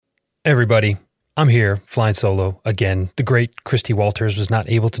Everybody, I'm here flying solo again. The great Christy Walters was not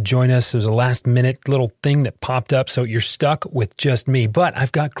able to join us. It was a last minute little thing that popped up, so you're stuck with just me. But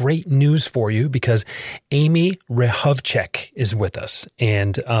I've got great news for you because Amy Rehovchek is with us.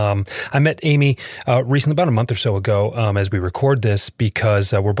 And I met Amy recently, about a month or so ago, as we record this,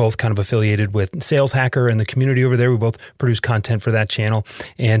 because we're both kind of affiliated with Sales Hacker and the community over there. We both produce content for that channel.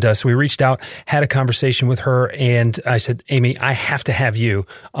 And so we reached out, had a conversation with her, and I said, Amy, I have to have you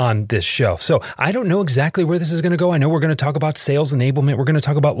on this show. So I don't know exactly where this is going to go. I know we're going to talk about sales enablement. We're going to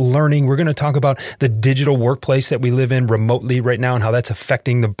talk about learning. We're going to talk about the digital workplace that we live in remotely right now and how that's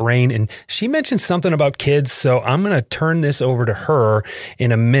affecting the brain. And she mentioned something about kids. So I'm going to turn this over to her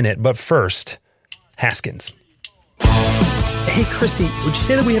in a minute. But first, Haskins. Hey, Christy, would you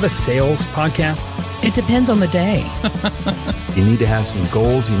say that we have a sales podcast? It depends on the day. You need to have some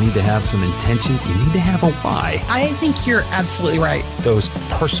goals. You need to have some intentions. You need to have a why. I think you're absolutely right. Those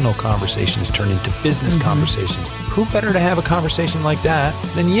personal conversations turn into business conversations. Who better to have a conversation like that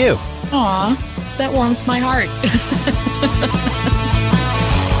than you? Aw, that warms my heart.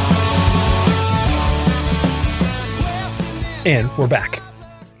 And we're back.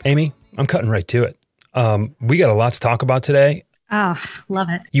 Amy, I'm cutting right to it. We got a lot to talk about today. Oh, love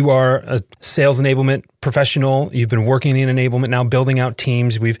it. You are a sales enablement professional. You've been working in enablement now, building out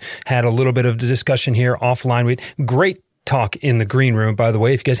teams. We've had a little bit of discussion here offline. We had great talk in the green room, by the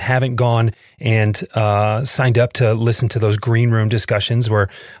way. If you guys haven't gone and signed up to listen to those green room discussions where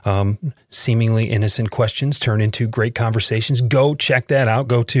seemingly innocent questions turn into great conversations, go check that out.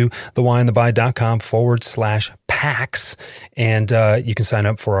 Go to thewhyandtheby.com/PAX and you can sign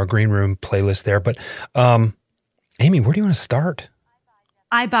up for our green room playlist there. But Amy, where do you want to start?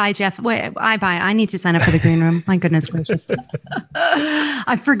 I buy, Jeff. Wait, I need to sign up for the green room. My goodness gracious.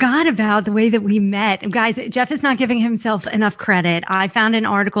 I forgot about the way that we met. Guys, Jeff is not giving himself enough credit. I found an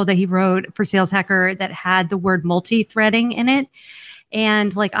article that he wrote for Sales Hacker that had the word multi-threading in it.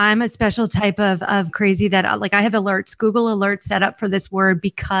 And like, I'm a special type of crazy that like I have alerts, Google alerts set up for this word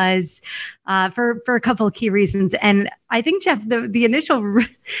because for a couple of key reasons. And I think, Jeff, the initial,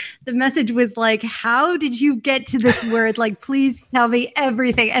 the message was like, how did you get to this word? Like, please tell me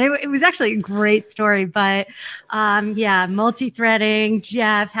everything. And it was actually a great story, but yeah, multi-threading.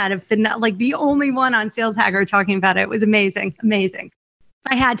 Jeff had like the only one on Sales Hacker talking about it. It was amazing. Amazing.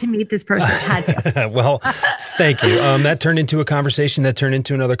 I had to meet this person. Had to. Well, thank you. That turned into a conversation. That turned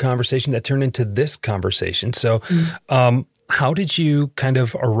into another conversation. That turned into this conversation. So, how did you kind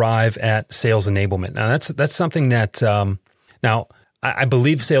of arrive at sales enablement? Now, that's something that now I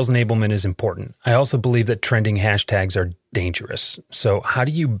believe sales enablement is important. I also believe that trending hashtags are dangerous. So, how do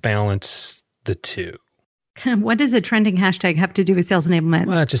you balance the two? What does a trending hashtag have to do with sales enablement?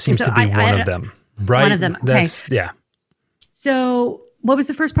 Well, it just seems to be one of them, right? One of them. Okay. Yeah. So, what was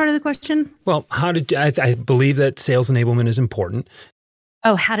the first part of the question? Well, I believe that sales enablement is important.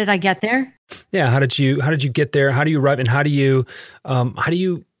 Oh, how did I get there? Yeah, how did you get there? How do you arrive, and how do you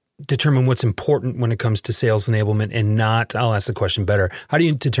determine what's important when it comes to sales enablement and not? I'll ask the question better. How do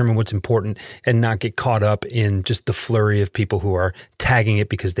you determine what's important and not get caught up in just the flurry of people who are tagging it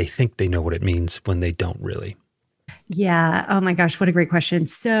because they think they know what it means when they don't really? Yeah. Oh my gosh, what a great question.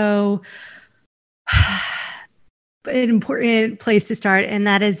 So, an important place to start, and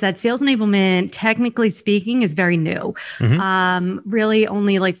that is that sales enablement, technically speaking, is very new. Really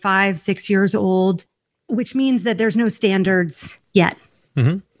only like 5-6 years old, which means that there's no standards yet.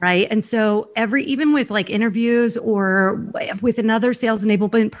 Right. And so even with like interviews or with another sales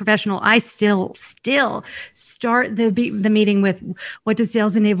enablement professional, I still start the meeting with, what does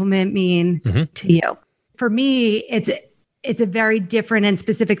sales enablement mean to you? For me, it's a very different and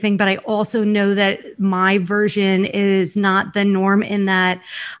specific thing, but I also know that my version is not the norm in that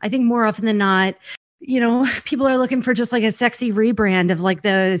I think more often than not, people are looking for just like a sexy rebrand of like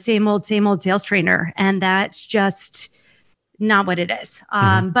the same old sales trainer. And that's just not what it is.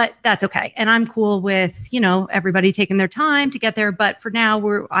 But that's okay. And I'm cool with, everybody taking their time to get there. But for now,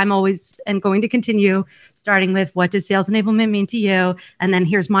 I'm always and going to continue starting with, what does sales enablement mean to you? And then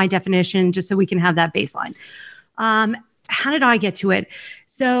here's my definition, just so we can have that baseline. How did I get to it?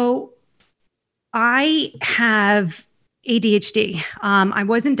 So I have ADHD. I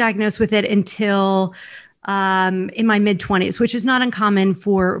wasn't diagnosed with it until in my mid-20s, which is not uncommon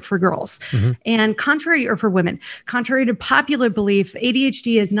for girls. And for women, contrary to popular belief,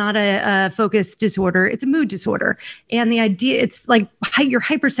 ADHD is not a focus disorder. It's a mood disorder. And the idea, it's like you're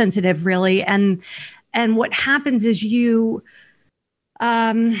hypersensitive, really. And what happens is your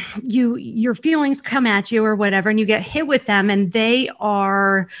feelings come at you or whatever, and you get hit with them, and they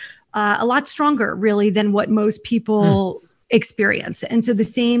are a lot stronger, really, than what most people experience. And so the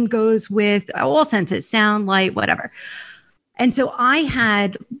same goes with all senses, sound, light, whatever. And so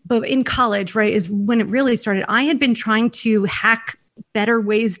but in college, right, is when it really started, I had been trying to hack better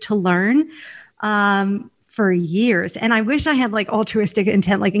ways to learn for years. And I wish I had like altruistic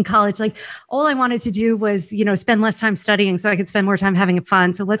intent, like in college, like all I wanted to do was, spend less time studying so I could spend more time having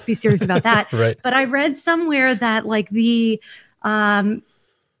fun. So let's be serious about that. Right. But I read somewhere that like your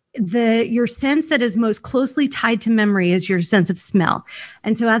sense that is most closely tied to memory is your sense of smell.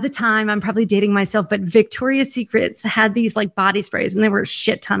 And so at the time, I'm probably dating myself, but Victoria's Secrets had these like body sprays, and there were a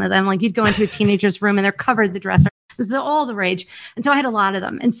shit ton of them. Like you'd go into a teenager's room and they're covered the dresser. It was all the rage. And so I had a lot of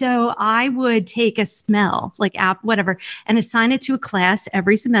them. And so I would take a smell, like app, whatever, and assign it to a class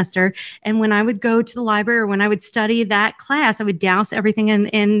every semester. And when I would go to the library or when I would study that class, I would douse everything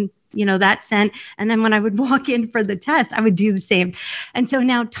in that scent. And then when I would walk in for the test, I would do the same. And so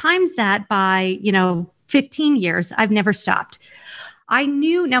now times that by, 15 years, I've never stopped. I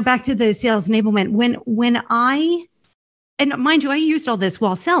knew, now back to the sales enablement, and mind you, I used all this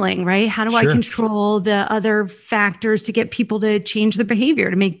while selling, right? How do I control the other factors to get people to change their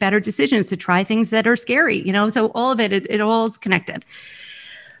behavior, to make better decisions, to try things that are scary, So all of it all is connected.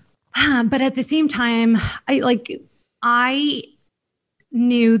 But at the same time, I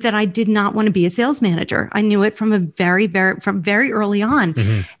knew that I did not want to be a sales manager. I knew it from very early on.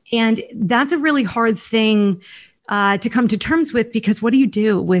 Mm-hmm. And that's a really hard thing to come to terms with, because what do you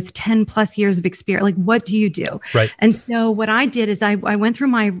do with 10 plus years of experience? Like, what do you do? Right. And so what I did is I went through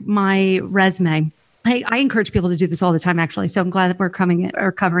my resume. I encourage people to do this all the time, actually. So I'm glad that we're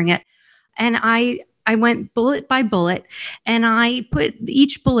covering it. And I went bullet by bullet, and I put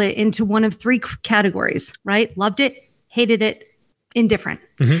each bullet into one of three categories, right? Loved it, hated it, indifferent.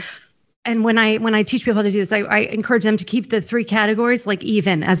 Mm-hmm. And when I teach people how to do this, I encourage them to keep the three categories like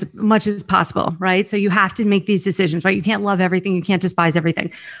even as much as possible, right? So you have to make these decisions, right? You can't love everything. You can't despise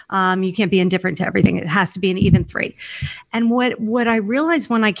everything. You can't be indifferent to everything. It has to be an even three. And what I realized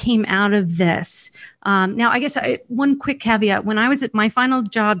when I came out of this, now I guess one quick caveat, when I was at my final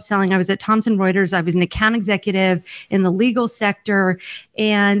job selling, I was at Thomson Reuters. I was an account executive in the legal sector,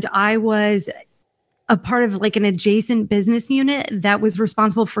 and I was a part of like an adjacent business unit that was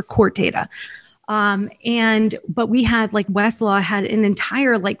responsible for court data. But we had like Westlaw had an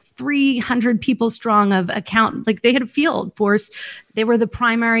entire like 300 people strong of account, like they had a field force. They were the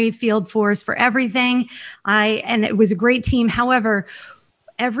primary field force for everything. And it was a great team. However,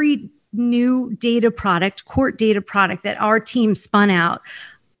 every new court data product that our team spun out,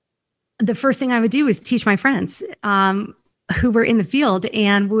 the first thing I would do is teach my friends, who were in the field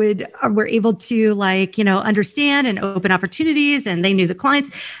and were able to understand and open opportunities, and they knew the clients.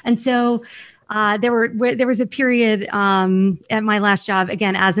 And so there was a period at my last job,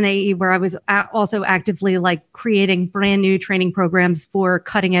 again, as an AE, where I was also actively creating brand new training programs for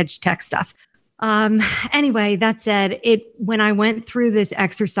cutting edge tech stuff. Anyway, that said, when I went through this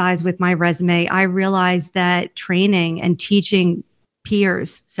exercise with my resume, I realized that training and teaching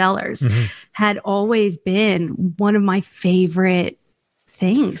peers, sellers, mm-hmm. had always been one of my favorite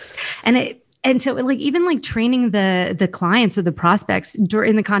things. And so even training the clients or the prospects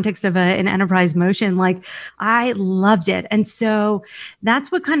in the context of an enterprise motion, I loved it. And so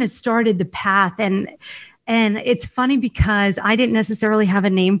that's what kind of started the path. And it's funny because I didn't necessarily have a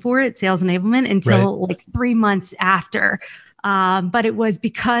name for it, sales enablement, until 3 months after. But it was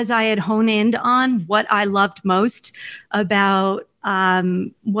because I had honed in on what I loved most about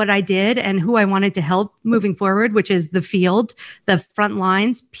what I did and who I wanted to help moving forward, which is the field, the front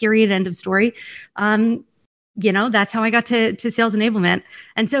lines, period, end of story. That's how I got to sales enablement.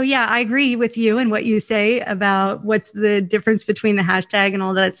 And so, yeah, I agree with you and what you say about what's the difference between the hashtag and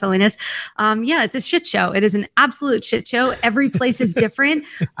all that silliness. It's a shit show. It is an absolute shit show. Every place is different.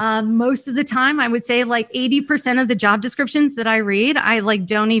 Most of the time, I would say 80% of the job descriptions that I read, I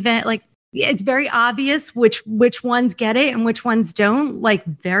don't even it's very obvious which ones get it and which ones don't,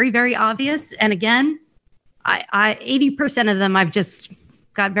 very, very obvious. And again, I 80% of them I've just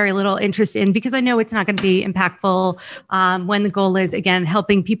got very little interest in, because I know it's not going to be impactful when the goal is, again,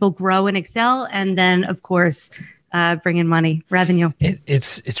 helping people grow and excel. And then, of course, bring in money, revenue.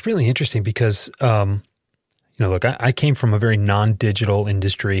 It's really interesting because, look, I came from a very non-digital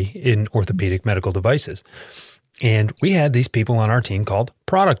industry in orthopedic medical devices. And we had these people on our team called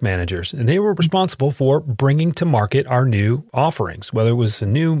product managers, and they were responsible for bringing to market our new offerings, whether it was a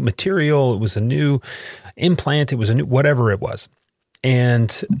new material, it was a new implant, it was a new, whatever it was.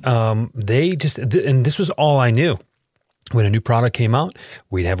 And and this was all I knew. When a new product came out,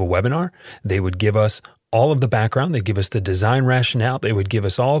 we'd have a webinar. They would give us all of the background. They'd give us the design rationale. They would give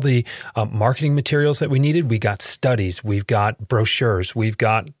us all the marketing materials that we needed. We got studies. We've got brochures. We've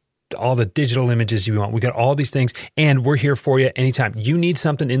got all the digital images you want. We got all these things, and we're here for you anytime. You need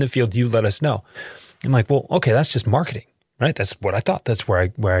something in the field, you let us know. I'm like, well, okay, that's just marketing, right? That's what I thought. That's where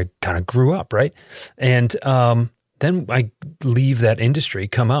I kind of grew up, right? And then I leave that industry,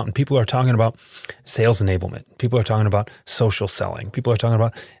 come out, and people are talking about sales enablement. People are talking about social selling. People are talking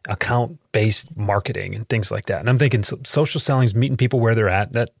about account-based marketing and things like that. And I'm thinking social selling is meeting people where they're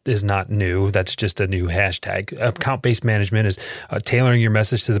at. That is not new. That's just a new hashtag. Account-based management is tailoring your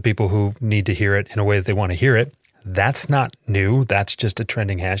message to the people who need to hear it in a way that they want to hear it. That's not new. That's just a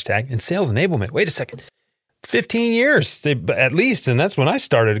trending hashtag. And sales enablement, wait a second. 15 years at least. And that's when I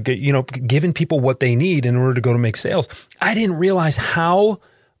started, giving people what they need in order to go to make sales. I didn't realize how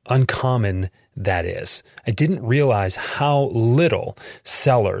uncommon that is. I didn't realize how little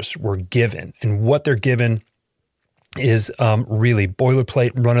sellers were given, and what they're given is really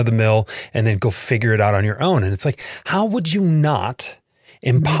boilerplate, run of the mill, and then go figure it out on your own. And it's like, how would you not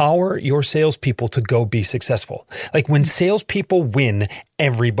empower your salespeople to go be successful? Like, when salespeople win,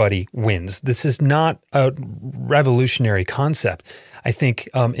 everybody wins. This is not a revolutionary concept. I think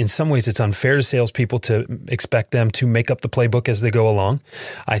in some ways it's unfair to salespeople to expect them to make up the playbook as they go along.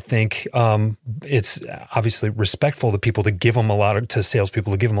 I think it's obviously respectful to people to give them to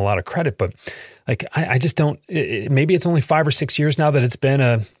salespeople to give them a lot of credit. But like, I just don't. Maybe it's only 5 or 6 years now that it's been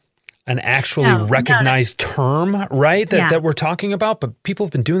an actually recognized term, right? That we're talking about, but people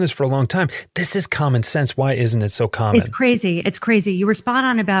have been doing this for a long time. This is common sense. Why isn't it so common? It's crazy. It's crazy. You were spot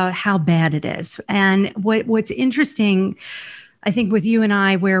on about how bad it is. And what's interesting, I think, with you and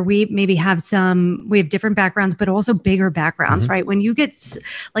I, where we maybe have different backgrounds, but also bigger backgrounds, right? When you get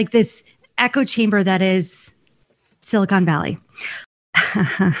like this echo chamber that is Silicon Valley,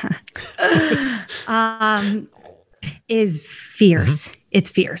 is fierce. It's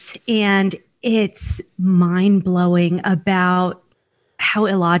fierce. And it's mind-blowing about how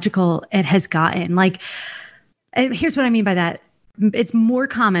illogical it has gotten. Like, and here's what I mean by that. It's more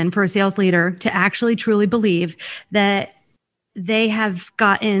common for a sales leader to actually truly believe that they have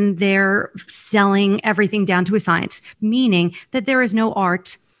gotten their selling everything down to a science, meaning that there is no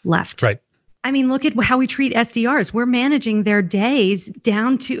art left. Right. I mean, look at how we treat SDRs. We're managing their days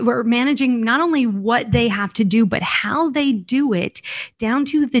we're managing not only what they have to do, but how they do it down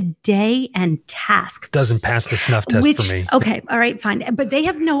to the day and task. Doesn't pass the snuff test for me. Okay. All right, fine. But they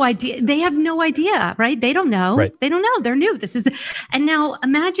have no idea. Right? They don't know. Right. They don't know. They're new. And now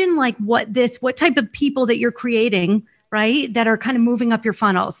imagine like what type of people that you're creating, right, that are kind of moving up your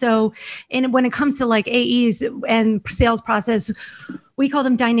funnel. So when it comes to like AEs and sales process, we call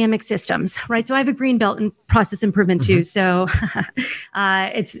them dynamic systems, right? So I have a green belt in process improvement too. So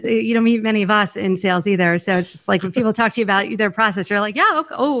you don't meet many of us in sales either. So it's just like when people talk to you about their process, you're like, yeah,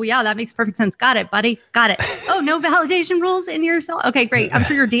 okay. Oh yeah, that makes perfect sense. Got it, buddy. Got it. Oh, no validation rules in your cell. Okay, great. I'm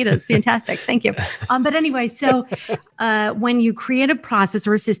sure your data is fantastic. Thank you. But anyway, so when you create a process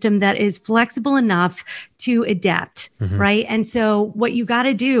or a system that is flexible enough to adapt, right? And so what you got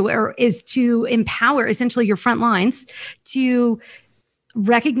to do is to empower essentially your front lines to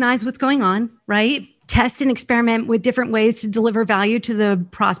recognize what's going on, right? Test and experiment with different ways to deliver value to the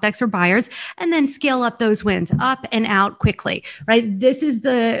prospects or buyers, and then scale up those wins up and out quickly, right? This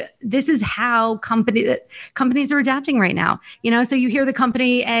is how companies are adapting right now. So you hear the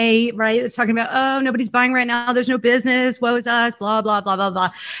company A, right? It's talking about, oh, nobody's buying right now. There's no business. Woe is us, blah, blah, blah, blah, blah.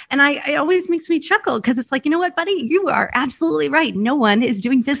 And it always makes me chuckle because it's like, you know what, buddy, you are absolutely right. No one is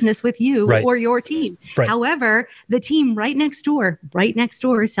doing business with you or your team. Right. However, the team right next door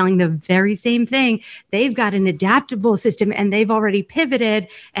is selling the very same thing. They've got an adaptable system and they've already pivoted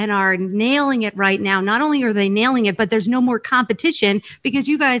and are nailing it right now. Not only are they nailing it, but there's no more competition because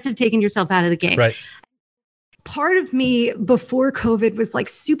you guys have taken yourself out of the game. Right. Part of me before COVID was like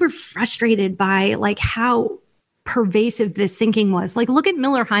super frustrated by like how pervasive this thinking was. Like, look at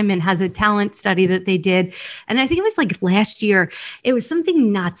Miller Heiman has a talent study that they did. And I think it was like last year, it was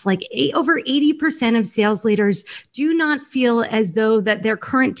something nuts. Like over 80% of sales leaders do not feel as though that their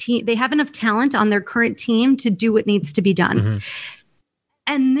current team, they have enough talent on their current team to do what needs to be done.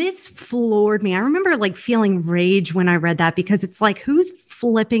 And this floored me. I remember like feeling rage when I read that because it's like, whose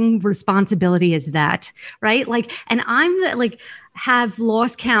flipping responsibility is that? Right? Like, and have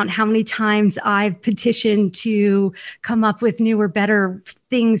lost count how many times I've petitioned to come up with newer, better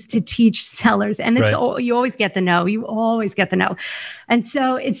things to teach sellers. And it's you always get the no. You always get the no. And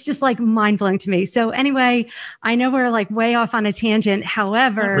so it's just like mind blowing to me. So anyway, I know we're like way off on a tangent.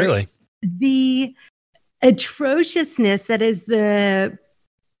 However, not really. The atrociousness that is the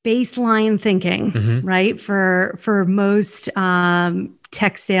baseline thinking, right? For most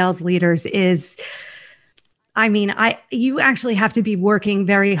tech sales leaders is, you actually have to be working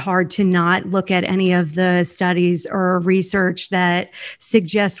very hard to not look at any of the studies or research that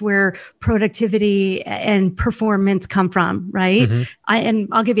suggest where productivity and performance come from, right? And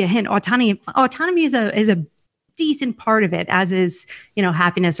I'll give you a hint. Autonomy is a decent part of it, as is,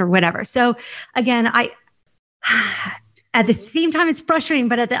 happiness or whatever. So again, at the same time, it's frustrating,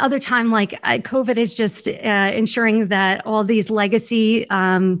 but at the other time, COVID is just ensuring that all these legacy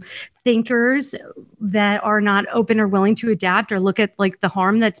thinkers that are not open or willing to adapt or look at the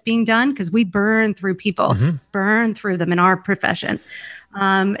harm that's being done, because we burn through people, burn through them in our profession.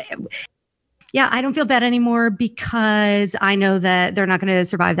 I don't feel bad anymore because I know that they're not going to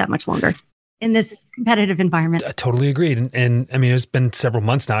survive that much longer in this competitive environment. I totally agreed. And I mean, it's been several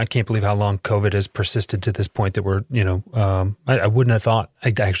months now. I can't believe how long COVID has persisted to this point that we're, I wouldn't have thought,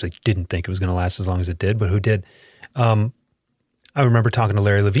 I actually didn't think it was going to last as long as it did, but who did? I remember talking to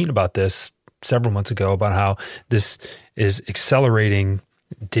Larry Levine about this several months ago, about how this is accelerating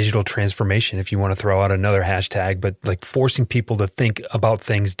digital transformation, if you want to throw out another hashtag, but forcing people to think about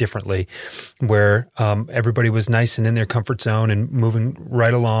things differently, where everybody was nice and in their comfort zone and moving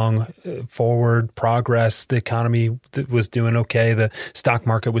right along, forward, progress. The economy was doing okay. The stock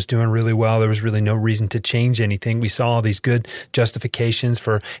market was doing really well. There was really no reason to change anything. We saw all these good justifications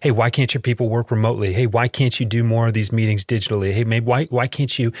for, hey, why can't your people work remotely? Hey, why can't you do more of these meetings digitally? Hey, maybe why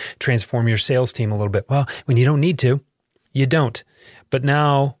can't you transform your sales team a little bit? Well, when you don't need to, you don't. But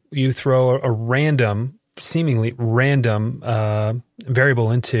now you throw a seemingly random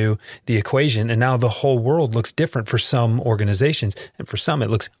variable into the equation, and now the whole world looks different for some organizations, and for some it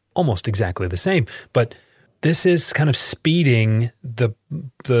looks almost exactly the same. But this is kind of speeding the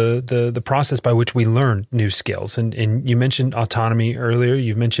process by which we learn new skills. And you mentioned autonomy earlier.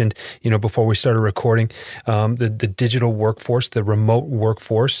 You mentioned, before we started recording, the digital workforce, the remote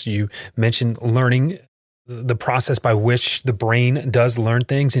workforce. You mentioned learning, the process by which the brain does learn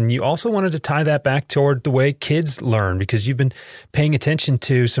things. And you also wanted to tie that back toward the way kids learn, because you've been paying attention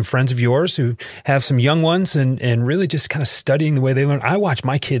to some friends of yours who have some young ones and really just kind of studying the way they learn. I watch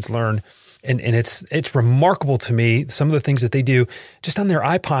my kids learn, and it's remarkable to me, some of the things that they do just on their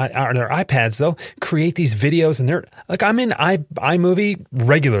iPod or their iPads. They'll create these videos, and they're I'm in iMovie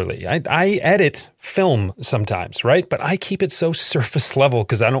regularly. I edit film sometimes, right? But I keep it so surface level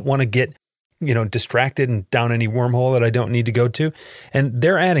because I don't want to get distracted and down any wormhole that I don't need to go to. And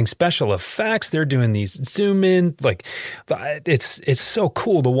they're adding special effects. They're doing these zoom in, it's so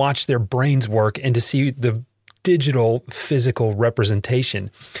cool to watch their brains work and to see the digital physical representation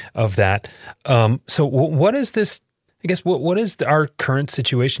of that. So what is this, I guess, what is our current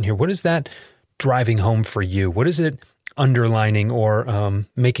situation here? What is that driving home for you? What is it underlining or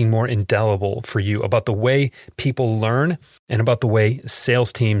making more indelible for you about the way people learn and about the way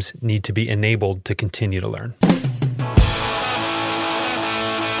sales teams need to be enabled to continue to learn?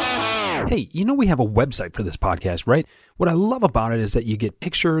 Hey, we have a website for this podcast, right? What I love about it is that you get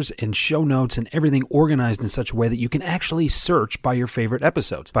pictures and show notes and everything organized in such a way that you can actually search by your favorite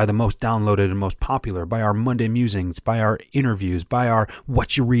episodes, by the most downloaded and most popular, by our Monday musings, by our interviews, by our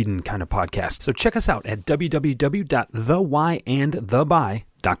what you readin' kind of podcast. So check us out at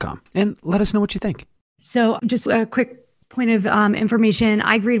www.thewhyandthebuy.com and let us know what you think. So just a quick point of information.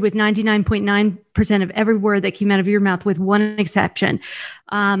 I agreed with 99.9% of every word that came out of your mouth, with one exception.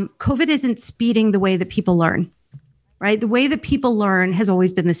 COVID isn't speeding the way that people learn, right? The way that people learn has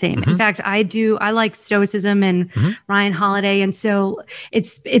always been the same. In fact, I like Stoicism and Ryan Holiday. And so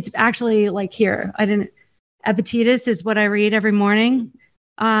it's actually here, Epictetus is what I read every morning.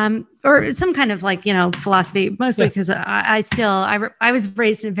 Or some kind of philosophy, mostly because I was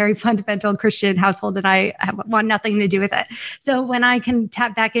raised in a very fundamental Christian household, and I want nothing to do with it. So when I can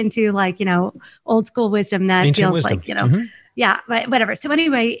tap back into old school wisdom, that ancient feels wisdom. Yeah, whatever. So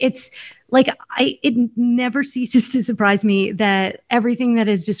anyway, it's it never ceases to surprise me that everything that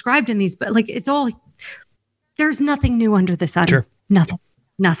is described in these, but it's all, there's nothing new under the sun. Sure.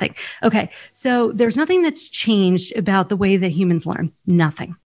 Nothing. Okay. So there's nothing that's changed about the way that humans learn.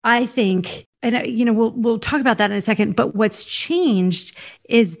 Nothing. I think, and we'll talk about that in a second, but what's changed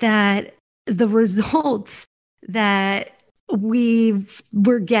is that the results that we're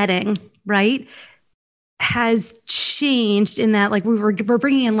getting, right, has changed in that we're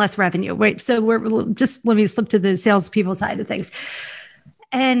bringing in less revenue, right? So let me slip to the salespeople side of things.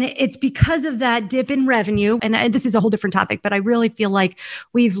 And it's because of that dip in revenue. And this is a whole different topic, but I really feel like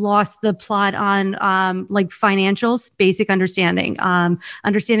we've lost the plot on financials, basic understanding,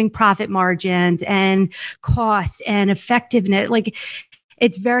 understanding profit margins and cost and effectiveness.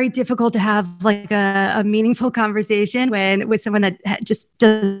 it's very difficult to have like a meaningful conversation with someone that just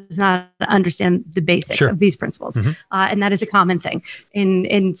does not understand the basics of these principles. And that is a common thing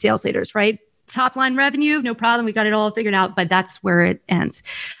in sales leaders, right? Top line revenue, no problem. We got it all figured out, but that's where it ends.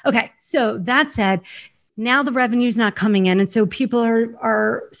 Okay. So that said, now the revenue is not coming in. And so people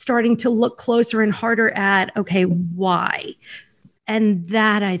are starting to look closer and harder at, okay, why? And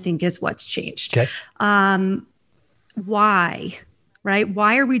that I think is what's changed. Okay. Why? Right?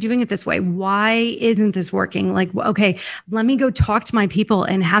 Why are we doing it this way? Why isn't this working? Like, okay, let me go talk to my people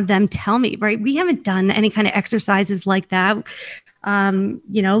and have them tell me, right? We haven't done any kind of exercises like that.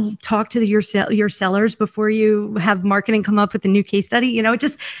 Talk to your sellers before you have marketing come up with a new case study.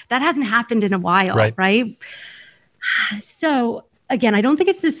 That hasn't happened in a while, right? So again, I don't think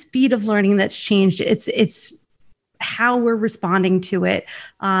it's the speed of learning that's changed. It's how we're responding to it,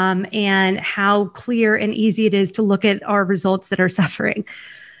 and how clear and easy it is to look at our results that are suffering.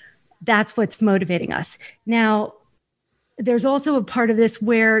 That's what's motivating us. Now, there's also a part of this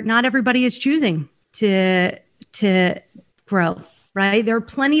where not everybody is choosing to grow, right? There are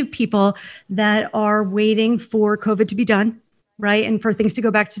plenty of people that are waiting for COVID to be done, right? And for things to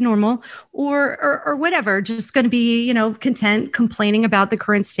go back to normal or whatever, just going to be, content, complaining about the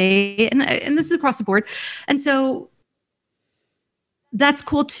current state. And this is across the board. And so that's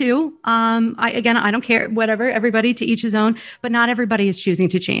cool too. I don't care, whatever, everybody to each his own, but not everybody is choosing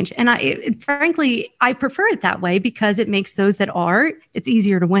to change. And frankly, I prefer it that way because it makes those that are, it's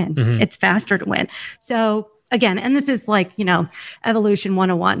easier to win. It's faster to win. So again, and this is like, evolution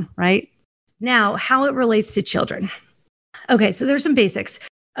 101, right? Now, how it relates to children. Okay, so there's some basics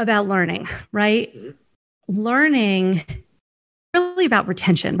about learning, right? Learning really about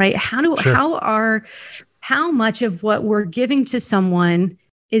retention, right? How much of what we're giving to someone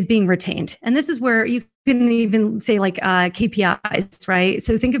is being retained? And this is where you can even say like KPIs, right?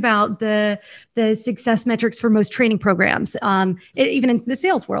 So think about the success metrics for most training programs. Even in the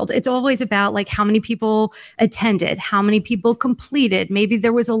sales world, it's always about like how many people attended, how many people completed. Maybe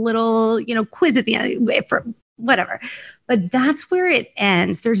there was a little, quiz at the end for whatever, but that's where it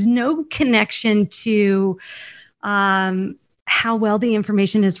ends. There's no connection to how well the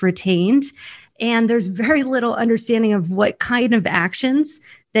information is retained. And there's very little understanding of what kind of actions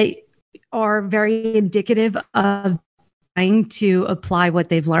that are very indicative of trying to apply what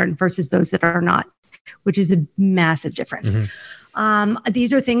they've learned versus those that are not, which is a massive difference.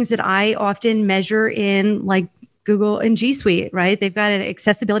 These are things that I often measure in like Google and G Suite, right? They've got an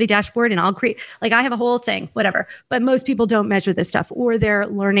accessibility dashboard and I'll create, like I have a whole thing, whatever. But most people don't measure this stuff or their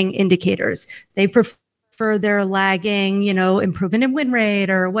learning indicators. They prefer their lagging, improvement in win rate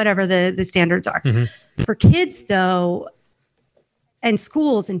or whatever the standards are. For kids though, and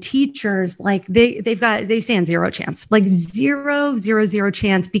schools and teachers, like they stand zero chance, like zero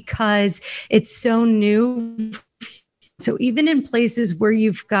chance because it's so new. So even in places where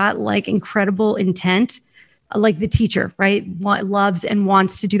you've got like incredible intent, like the teacher, right, loves and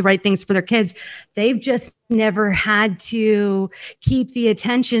wants to do the right things for their kids, they've just never had to keep the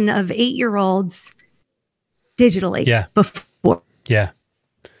attention of 8-year-olds digitally before. Yeah.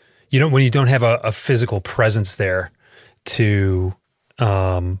 When you don't have a physical presence there to,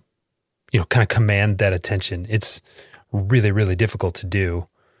 kind of command that attention, it's really, really difficult to do,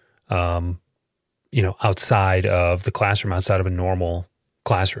 outside of the classroom, outside of a normal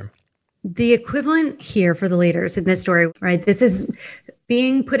classroom. The equivalent here for the leaders in this story, right? This is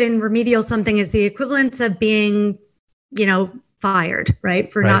being put in remedial something is the equivalent of being, fired,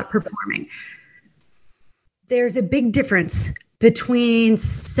 right? For not performing. There's a big difference between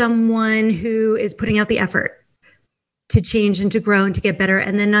someone who is putting out the effort to change and to grow and to get better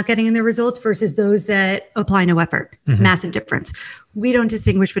and then not getting in the results versus those that apply no effort. Massive difference. We don't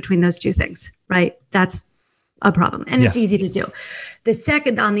distinguish between those two things, right? That's a problem. And it's easy to do. The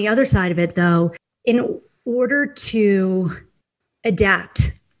second, on the other side of it though, in order to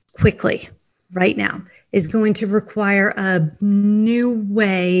adapt quickly right now is going to require a new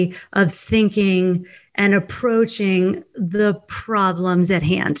way of thinking and approaching the problems at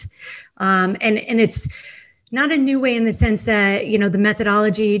hand. And it's not a new way in the sense that, the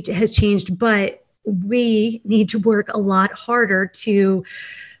methodology has changed, but we need to work a lot harder to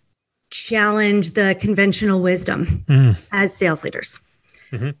challenge the conventional wisdom as sales leaders.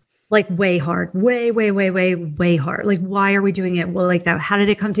 Like way hard, way hard. Like, why are we doing it? Well, like that, how did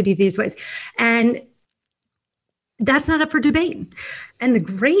it come to be these ways? And that's not up for debate. And the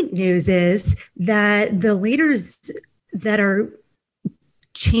great news is that the leaders that are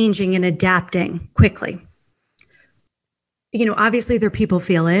changing and adapting quickly obviously their people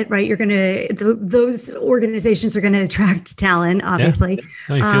feel it, right? You're going to, those organizations are going to attract talent, obviously. Yeah.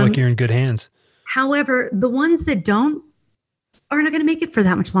 No, you feel like you're in good hands. However, the ones that don't are not going to make it for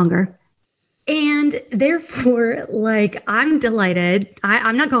that much longer. And therefore, like, I'm delighted.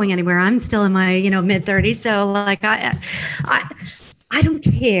 I'm not going anywhere. I'm still in my, mid 30s. So like, I don't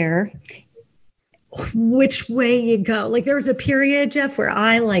care which way you go. Like, there was a period, Jeff, where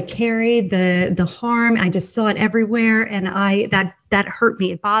I like carried the harm. I just saw it everywhere. And that hurt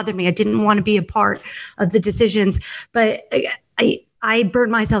me. It bothered me. I didn't want to be a part of the decisions, but I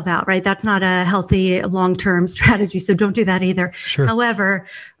burned myself out, right? That's not a healthy long-term strategy. So don't do that either. Sure. However,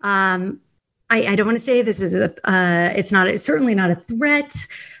 I don't want to say this is it's certainly not a threat.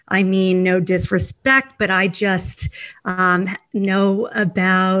 I mean, no disrespect, but I just know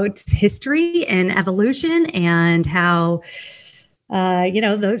about history and evolution and how,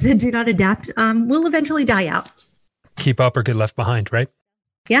 those that do not adapt will eventually die out. Keep up or get left behind, right?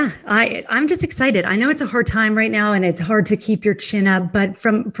 Yeah, I'm just excited. I know it's a hard time right now and it's hard to keep your chin up, but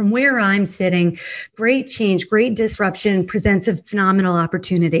from where I'm sitting, great change, great disruption presents a phenomenal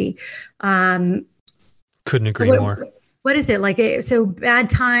opportunity. Couldn't agree more. What is it like? So bad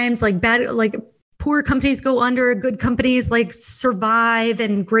times, like poor companies go under, good companies like survive,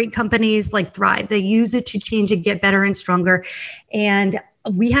 and great companies like thrive. They use it to change and get better and stronger. And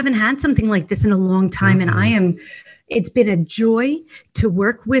we haven't had something like this in a long time. Mm-hmm. And it's been a joy to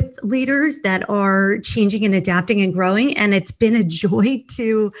work with leaders that are changing and adapting and growing. And it's been a joy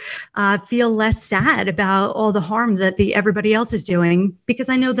to feel less sad about all the harm that everybody else is doing, because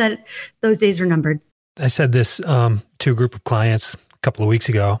I know that those days are numbered. I said this to a group of clients a couple of weeks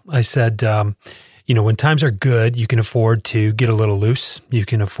ago. I said, when times are good, you can afford to get a little loose. You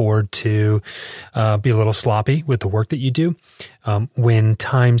can afford to be a little sloppy with the work that you do. When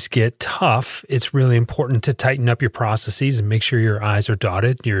times get tough, it's really important to tighten up your processes and make sure your I's are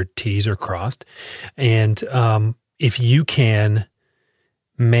dotted, your T's are crossed. And if you can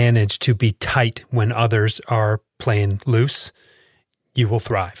manage to be tight when others are playing loose, you will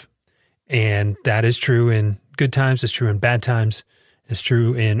thrive. And that is true in good times, it's true in bad times, it's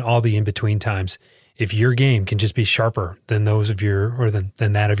true in all the in-between times. If your game can just be sharper than those of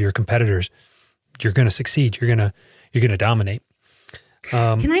than that of your competitors, you're going to succeed. You're going to dominate.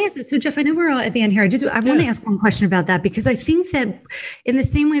 Can I ask? So, Jeff, I know we're all at the end here. I want to ask one question about that, because I think that in the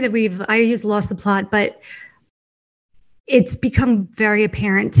same way that I used lost the plot, but it's become very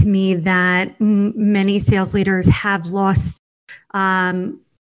apparent to me that many sales leaders have lost.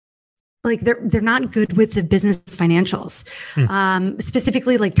 Like they're not good with the business financials,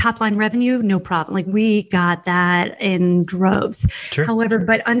 specifically like top line revenue, no problem. Like we got that in droves. Sure. However,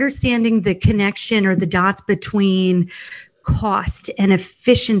 but understanding the connection or the dots between cost and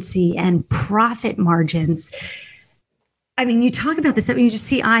efficiency and profit margins. I mean, you talk about this, you just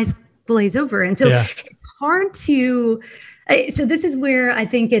see eyes glaze over. And so it's hard to, so this is where I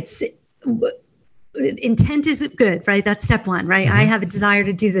think intent is good, right? That's step one, right? Mm-hmm. I have a desire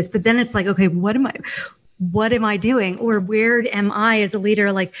to do this, but then it's like, okay, what am I doing? Or where am I as a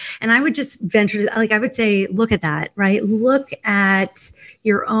leader? Like, and I would just venture to, I would say, look at that, right? Look at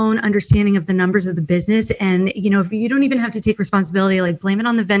your own understanding of the numbers of the business. And, if you don't even have to take responsibility, like blame it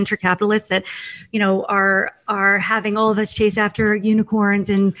on the venture capitalists that, are having all of us chase after unicorns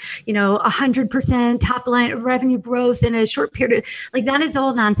and, 100% top line revenue growth in a short period. Like that is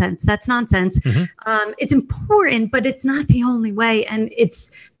all nonsense. That's nonsense. Mm-hmm. It's important, but it's not the only way. And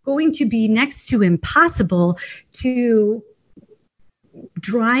it's going to be next to impossible to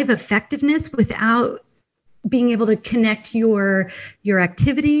drive effectiveness without being able to connect your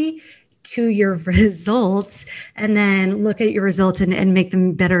activity to your results, and then look at your results and make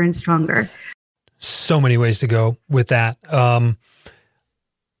them better and stronger. So many ways to go with that. And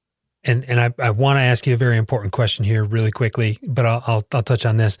I want to ask you a very important question here really quickly, but I'll touch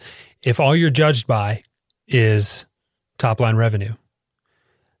on this. If all you're judged by is top line revenue,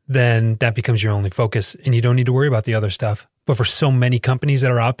 then that becomes your only focus and you don't need to worry about the other stuff. But for so many companies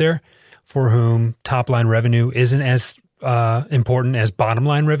that are out there for whom top line revenue isn't as important as bottom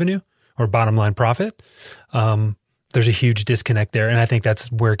line revenue or bottom line profit, there's a huge disconnect there. And I think that's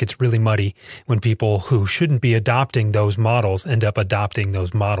where it gets really muddy when people who shouldn't be adopting those models end up adopting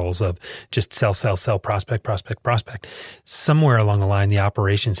those models of just sell, prospect. Somewhere along the line, the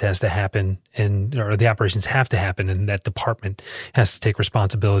operations have to happen and that department has to take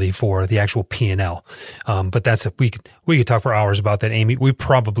responsibility for the actual P&L. But we could talk for hours about that, Amy. We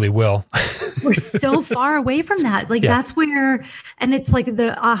probably will. We're so far away from that. That's where, and it's like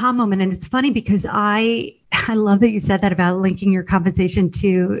the aha moment. And it's funny because I I love that you said that about linking your compensation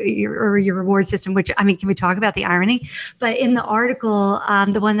to your reward system, which, I mean, can we talk about the irony? But in the article,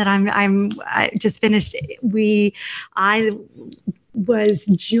 the one that I just finished, I was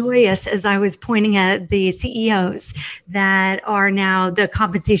joyous as I was pointing at the CEOs that are now, the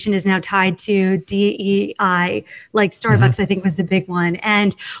compensation is now tied to DEI, like Starbucks, I think was the big one.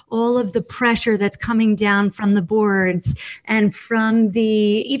 And all of the pressure that's coming down from the boards and from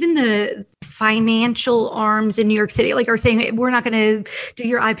even the financial arms in New York City, like, are saying, we're not going to do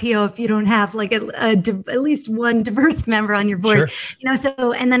your IPO if you don't have like at least one diverse member on your board. Sure.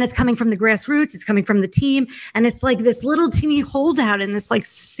 So, and then it's coming from the grassroots, it's coming from the team. And it's like this little teeny holdout in this like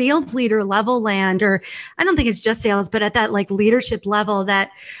sales leader level land, or I don't think it's just sales, but at that like leadership level that,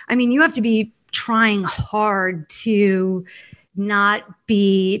 I mean, you have to be trying hard to not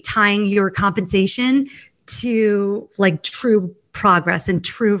be tying your compensation to like true progress and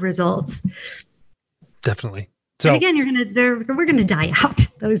true results. Definitely. So and again, we're gonna die out,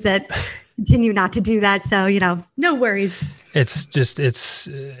 those that continue not to do that. So, no worries. It's just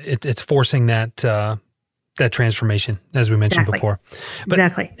it's forcing that transformation, as we mentioned before. But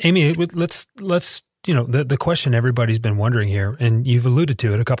exactly. Amy, let's the question everybody's been wondering here, and you've alluded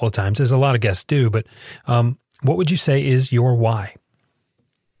to it a couple of times, as a lot of guests do, but what would you say is your why?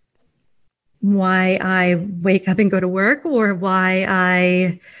 Why I wake up and go to work, or why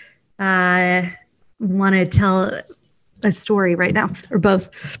I want to tell a story right now, or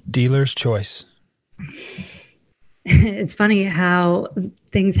both? Dealer's choice. It's funny how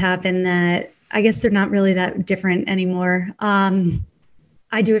things happen that I guess they're not really that different anymore.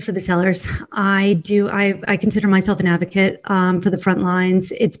 I do it for the sellers. I consider myself an advocate for the front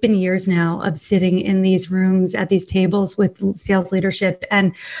lines. It's been years now of sitting in these rooms at these tables with sales leadership.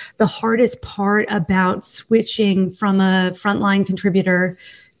 And the hardest part about switching from a frontline contributor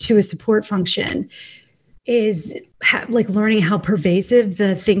to a support function is like learning how pervasive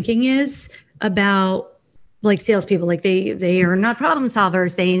the thinking is about like salespeople. Like they are not problem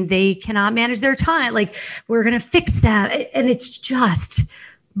solvers. They cannot manage their time. Like, we're going to fix that. And it's just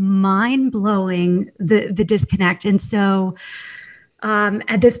mind blowing, the disconnect. And so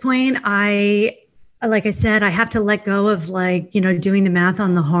at this point, like I said, I have to let go of doing the math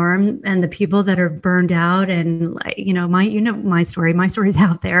on the harm and the people that are burned out. And my story. My story is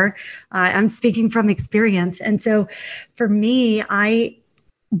out there. I'm speaking from experience. And so for me, I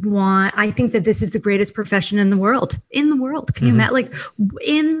think that this is the greatest profession in the world. Can you imagine? Like,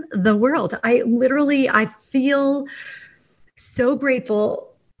 in the world, I feel so grateful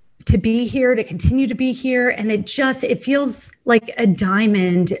to be here, to continue to be here. And it feels like a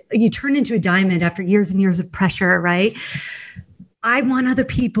diamond. You turn into a diamond after years and years of pressure, right? I want other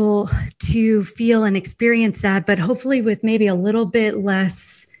people to feel and experience that, but hopefully with maybe a little bit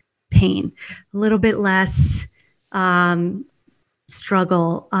less pain, a little bit less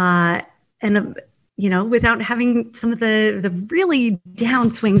struggle, and without having some of the really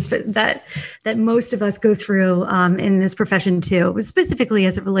downswings that most of us go through in this profession too, specifically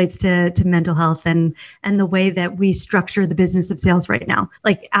as it relates to mental health and the way that we structure the business of sales right now.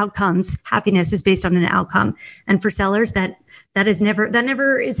 Like, outcomes, happiness is based on an outcome, and for sellers that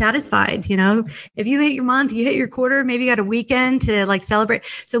never is satisfied. If you hit your month, you hit your quarter, maybe you got a weekend to like celebrate.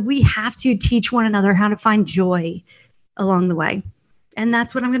 So we have to teach one another how to find joy along the way. And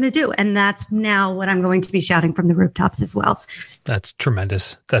that's what I'm going to do. And that's now what I'm going to be shouting from the rooftops as well. That's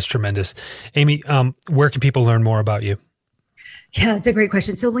tremendous. Amy, where can people learn more about you? Yeah, it's a great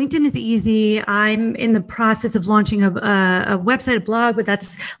question. So LinkedIn is easy. I'm in the process of launching a website, a blog, but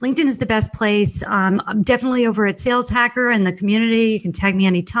LinkedIn is the best place. I'm definitely over at Sales Hacker and the community. You can tag me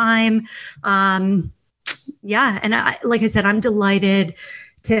anytime. And like I said, I'm delighted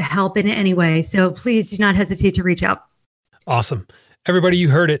to help in any way. So please do not hesitate to reach out. Awesome. Everybody, you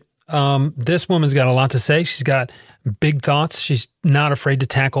heard it. This woman's got a lot to say. She's got big thoughts. She's not afraid to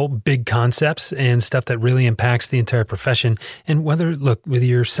tackle big concepts and stuff that really impacts the entire profession. And whether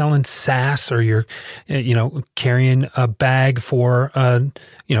you're selling SaaS or you're, carrying a bag for,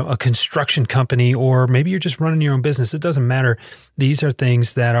 a construction company, or maybe you're just running your own business, it doesn't matter. These are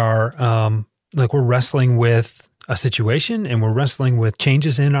things that are we're wrestling with a situation, and we're wrestling with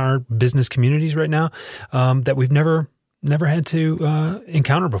changes in our business communities right now that we've never had to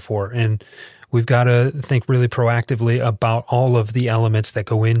encounter before. And we've got to think really proactively about all of the elements that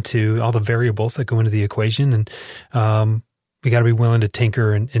go into, all the variables that go into the equation. And we got to be willing to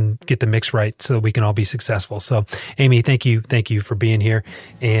tinker and get the mix right so that we can all be successful. So Amy, thank you for being here.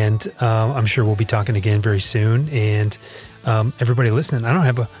 And I'm sure we'll be talking again very soon. And everybody listening, I don't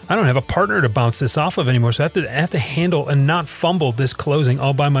have a partner to bounce this off of anymore. So I have to handle and not fumble this closing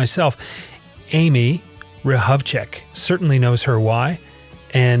all by myself. Amy, Rehovchek certainly knows her why.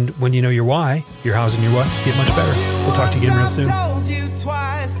 And when you know your why, your hows and your whats get much better. We'll talk to you again real soon.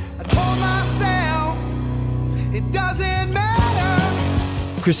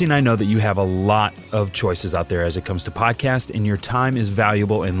 Christy and I know that you have a lot of choices out there as it comes to podcasts, and your time is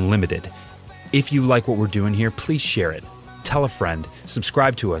valuable and limited. If you like what we're doing here, please share it. Tell a friend.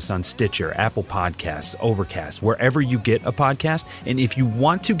 Subscribe to us on Stitcher, Apple Podcasts, Overcast, wherever you get a podcast. And if you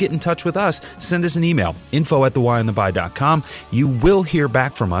want to get in touch with us, send us an email, info@thewhyandthebuy.com. You will hear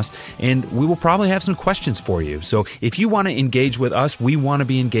back from us, and we will probably have some questions for you. So if you want to engage with us, we want to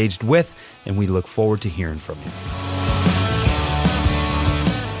be engaged with, and we look forward to hearing from you.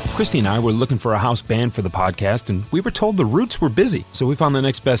 Christy and I were looking for a house band for the podcast, and we were told the Roots were busy. So we found the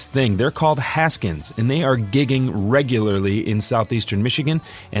next best thing. They're called Haskins, and they are gigging regularly in southeastern Michigan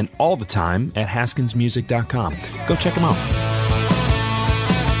and all the time at haskinsmusic.com. Go check them out.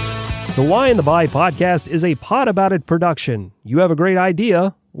 The Why and the Buy podcast is a Pod About It production. You have a great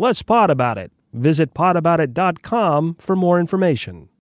idea? Let's pod about it. Visit podaboutit.com for more information.